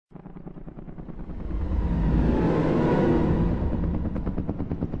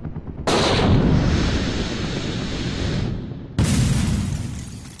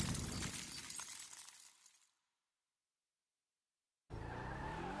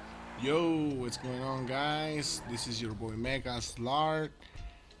Yo, what's going on, guys? This is your boy Mega Slart,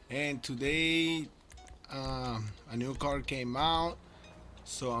 and today a new car came out.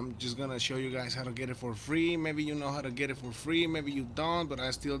 So I'm just gonna show you guys how to get it for free. Maybe you know how to get it for free, maybe you don't, but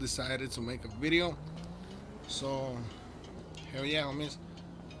I still decided to make a video. So hell yeah, homies.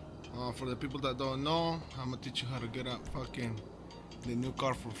 For the people that don't know, I'm gonna teach you how to get a fucking the new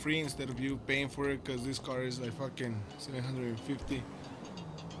car for free instead of you paying for it, because this car is like fucking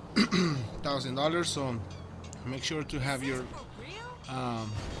 $750,000. So make sure to have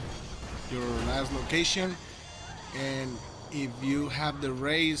um, your last location, and if you have the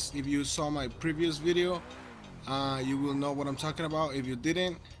race, if you saw my previous video, you will know what I'm talking about. If you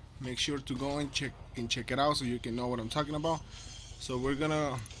didn't, make sure to go and check it out so you can know what I'm talking about. So we're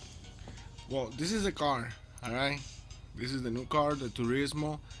gonna, well, this is the car, all right. This is the new car, the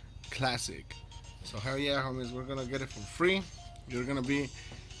Turismo Classic. So hell yeah, homies, we're gonna get it for free. You're gonna be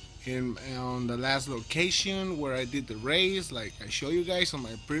on the last location where I did the race, like I show you guys on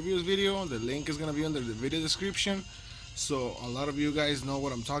my previous video. The link is gonna be under the video description, so a lot of you guys know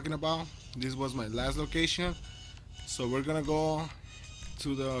what I'm talking about. This was my last location. So we're gonna go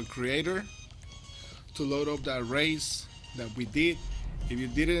to the creator to load up that race that we did. If you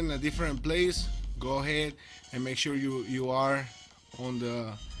did it in a different place, go ahead and make sure you are on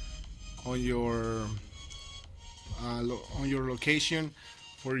the on your location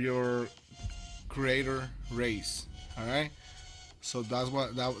for your creator race. All right, so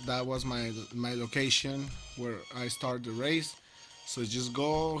that was my location where I start the race. So just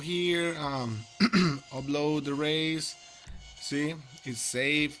go here, upload the race. See, it's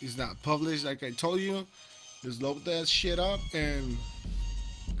safe, it's not published like I told you. Just load that shit up, and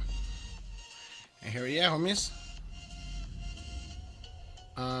here yeah, homies.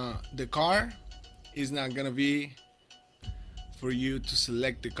 The car is not gonna be for you to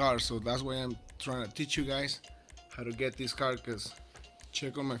select the car, so that's why I'm trying to teach you guys how to get this car. Because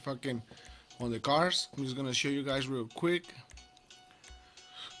check on my fucking on the cars. I'm just gonna show you guys real quick.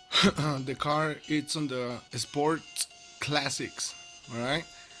 The car, it's on the Sports Classics. All right,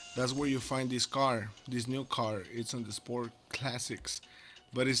 that's where you find this car, this new car. It's on the Sport Classics,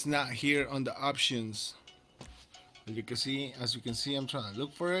 but it's not here on the options. As you can see, I'm trying to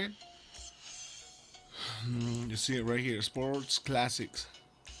look for it. You see it right here, Sports Classics,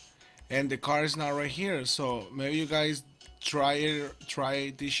 and the car is not right here. So maybe you guys try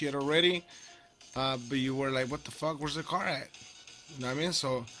this shit already, but you were like, what the fuck, where's the car at? You know what I mean?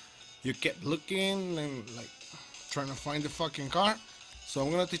 So you kept looking and like trying to find the fucking car. So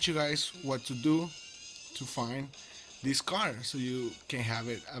I'm gonna teach you guys what to do to find this car so you can have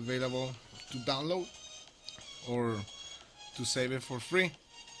it available to download or to save it for free.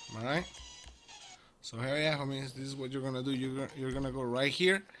 All right. So here yeah, homies, this is what you're gonna do. You're gonna go right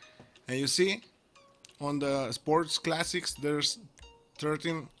here, and you see on the Sports Classics there's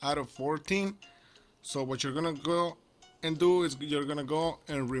 13 out of 14. So what you're gonna go and do is you're gonna go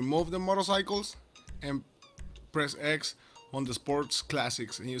and remove the motorcycles and press X on the Sports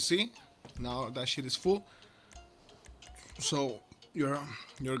Classics, and you see now that shit is full. So you're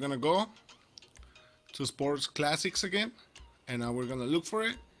gonna go to Sports Classics again, and now we're gonna look for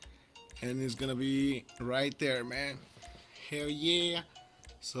it, and it's gonna be right there, man. Hell yeah.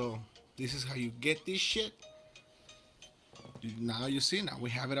 So this is how you get this shit. Now you see, now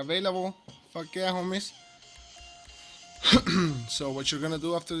we have it available. Fuck yeah, homies. So what you're gonna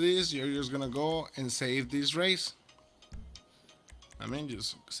do after this, you're just gonna go and save this race. I mean,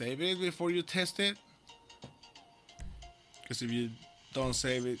 just save it before you test it, because if you don't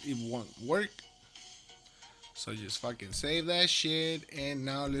save it, it won't work. So just fucking save that shit, and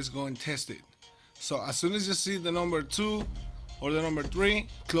now let's go and test it. So as soon as you see the number 2 or the number 3,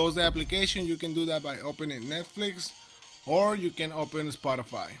 close the application. You can do that by opening Netflix, or you can open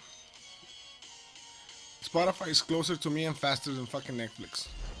Spotify. Spotify is closer to me and faster than fucking Netflix.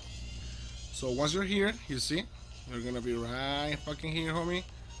 So once you're here, you see, you're gonna be right fucking here, homie.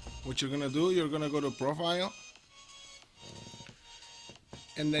 What you're gonna do, you're gonna go to profile,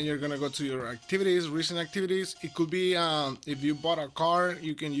 and then you're gonna go to your activities, recent activities. It could be if you bought a car,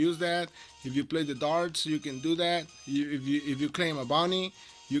 you can use that. If you play the darts, you can do that. If you claim a bounty,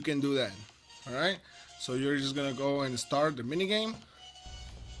 you can do that. All right. So you're just gonna go and start the mini game,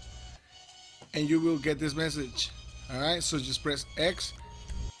 and you will get this message. All right. So just press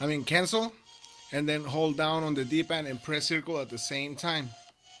cancel, and then hold down on the D-pad and press circle at the same time.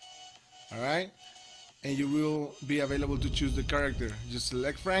 All right. And you will be available to choose the character. Just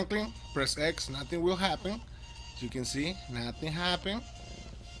select Franklin, press X, nothing will happen. As you can see, nothing happened.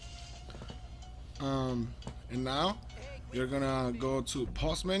 And now You're gonna go to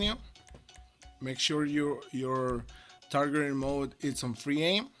pause menu. Make sure your targeting mode is on free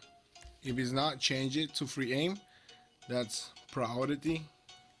aim. If it's not, change it to free aim. That's priority.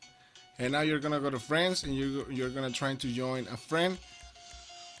 And now you're gonna go to friends, and you're gonna try to join a friend.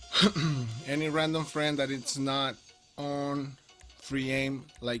 Any random friend that it's not on free aim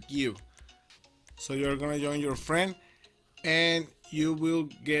like you. So you're gonna join your friend, and you will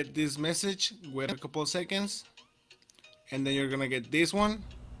get this message. Wait a couple of seconds, and then you're gonna get this one.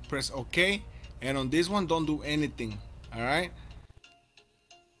 Press OK, and on this one, don't do anything. All right.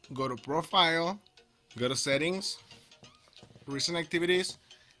 Go to profile, go to settings, recent activities,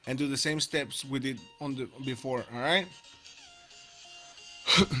 and do the same steps we did on the before. All right.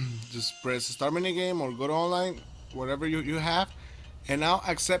 Just press start mini game or go to online, whatever you have, and now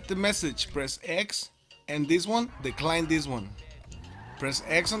accept the message. Press X, and this one, decline this one. Press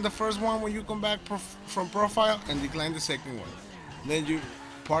X on the first one when you come back from profile, and decline the second one. Then you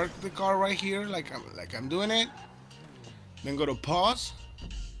park the car right here, like I'm doing it. Then go to pause,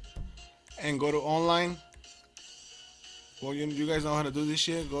 and go to online. Well, you guys know how to do this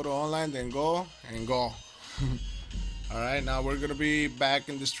shit. Go to online, then go and go. All right, now we're gonna be back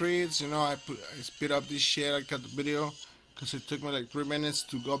in the streets. You know, I speed up this shit. I cut the video because it took me like 3 minutes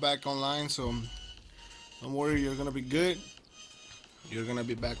to go back online. So don't worry, you're gonna be good. You're gonna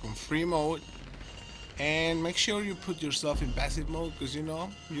be back on free mode, and make sure you put yourself in passive mode, because you know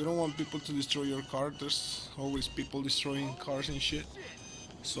you don't want people to destroy your car. There's always people destroying cars and shit.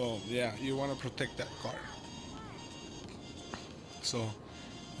 So yeah, you want to protect that car. So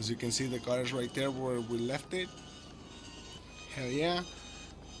as you can see, the car is right there where we left it. Hell yeah,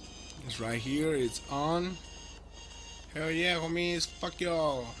 it's right here, it's on. Hell yeah, homies, fuck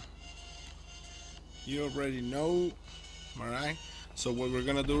y'all. You already know. Alright, so what we're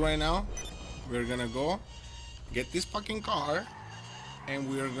gonna do right now, we're gonna go get this fucking car, and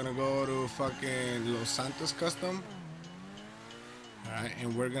we're gonna go to fucking Los Santos Custom. Alright,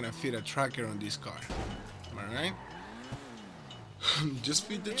 and we're gonna fit a tracker on this car. Alright. Just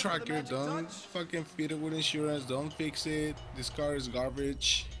feed the tracker, don't fucking feed it with insurance, don't fix it. This car is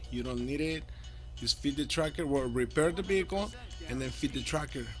garbage, you don't need it. Just feed the tracker, or repair the vehicle, and then feed the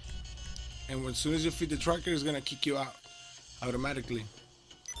tracker. And as soon as you feed the tracker, it's gonna kick you out automatically.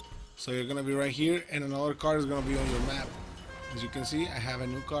 So you're gonna be right here, and another car is gonna be on your map. As you can see, I have a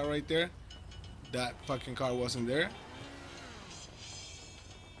new car right there. That fucking car wasn't there.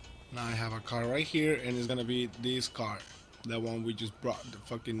 Now I have a car right here, and it's gonna be this car. The one we just brought, the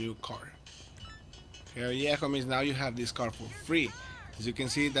fucking new car. Hell yeah, homies, now you have this car for free. As you can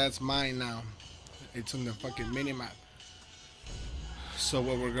see, that's mine now. It's on the fucking mini map. So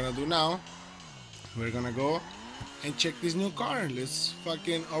what we're gonna do now, we're gonna go and check this new car. Let's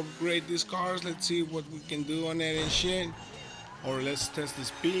fucking upgrade these cars. Let's see what we can do on it and shit. Or let's test the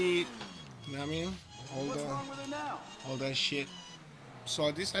speed. You know what I mean? All that shit. So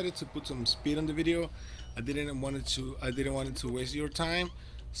I decided to put some speed on the video. I didn't want it to waste your time,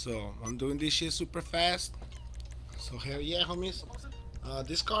 so I'm doing this shit super fast. So hell yeah, homies.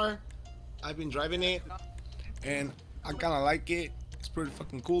 This car, I've been driving it, and I kind of like it. It's pretty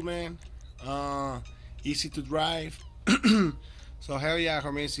fucking cool, man. Easy to drive. So hell yeah,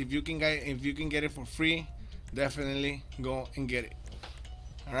 homies. If you can get it for free, definitely go and get it.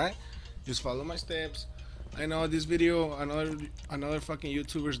 All right, just follow my steps. I know this video, another fucking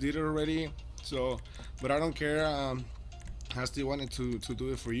YouTubers did it already. So, but I don't care. I still wanted to do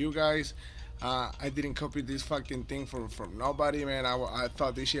it for you guys. I didn't copy this fucking thing from nobody, man. I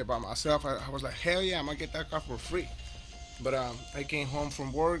thought this shit by myself. I was like, hell yeah, I'm gonna get that car for free. But I came home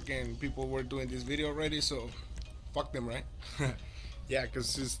from work and people were doing this video already, so fuck them, right? Yeah,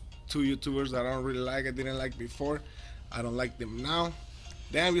 because it's two YouTubers that I don't really like. I didn't like before. I don't like them now.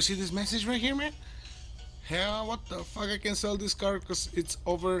 Damn, you see this message right here, man? Hell, what the fuck? I can sell this car because it's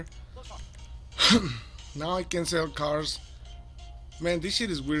over. Now I can sell cars. Man, this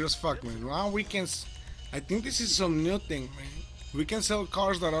shit is weird as fuck, man. Now we can, I think this is some new thing, man. We can sell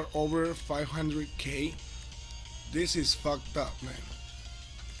cars that are over 500k. This is fucked up, man.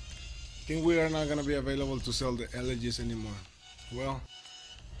 I think we are not gonna be available to sell the LGs anymore. Well,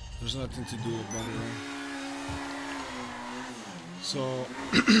 there's nothing to do about it, right? So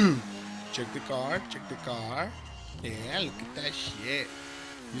check the car, Yeah, look at that shit.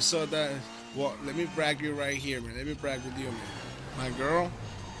 You saw that? Well, let me brag you right here, man. Let me brag with you, man. My girl,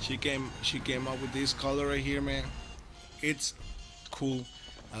 she came up with this color right here, man. It's cool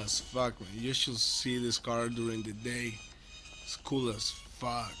as fuck, man. You should see this car during the day. It's cool as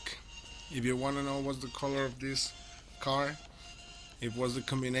fuck. If you want to know what's the color of this car, If was the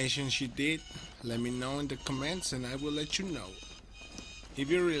combination she did, let me know in the comments and I will let you know. If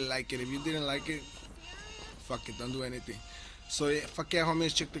you really like it, if you didn't like it, fuck it, don't do anything. So yeah, fuck yeah,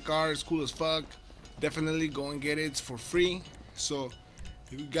 homies, check the car, it's cool as fuck. Definitely go and get it, it's for free. So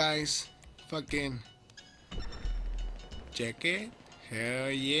if you guys fucking check it, hell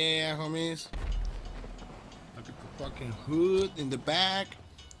yeah, homies. Look at the fucking hood in the back,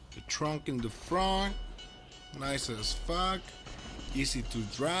 the trunk in the front, nice as fuck, easy to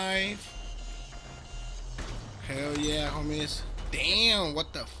drive. Hell yeah, homies. Damn,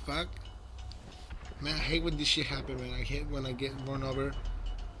 what the fuck? Man, I hate when this shit happen, man. I hate when I get run over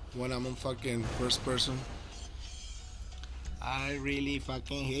when I'm on fucking first person. I really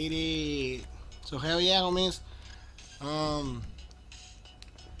fucking hate it. So hell yeah, homies. Um,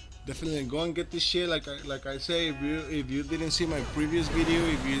 Definitely go and get this shit. Like I say, if you didn't see my previous video,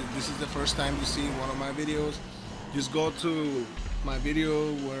 if you this is the first time you see one of my videos, just go to my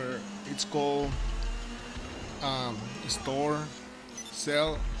video where it's called store,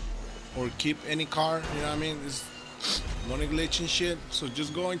 sell, or keep any car. You know what I mean? It's money glitch and shit. So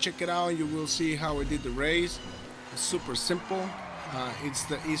just go and check it out. You will see how I did the race. It's super simple. It's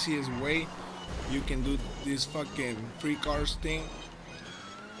the easiest way you can do this fucking free cars thing.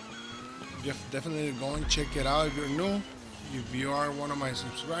 Definitely go and check it out if you're new. If you are one of my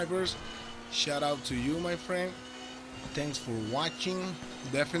subscribers, shout out to you, my friend. Thanks for watching.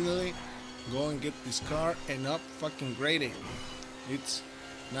 Definitely go and get this car and up fucking grade it. It's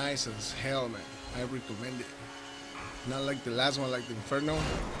nice as hell, man. I recommend it. Not like the last one, like the Inferno.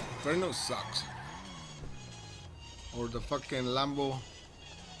 Inferno sucks. Or the fucking Lambo.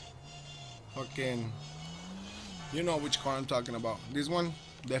 Fucking, you know which car I'm talking about. This one,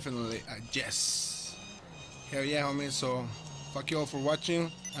 definitely a yes. Hell yeah, homies. So fuck you all for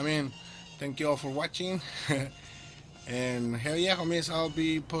watching. I mean, thank you all for watching. And hell yeah, homies, I'll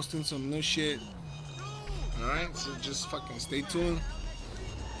be posting some new shit. Alright, so just fucking stay tuned.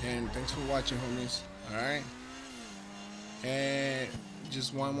 And thanks for watching, homies. Alright. And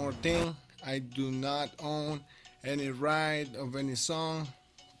just one more thing. I do not own any right of any song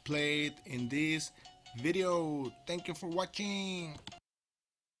played in this video. Thank you for watching.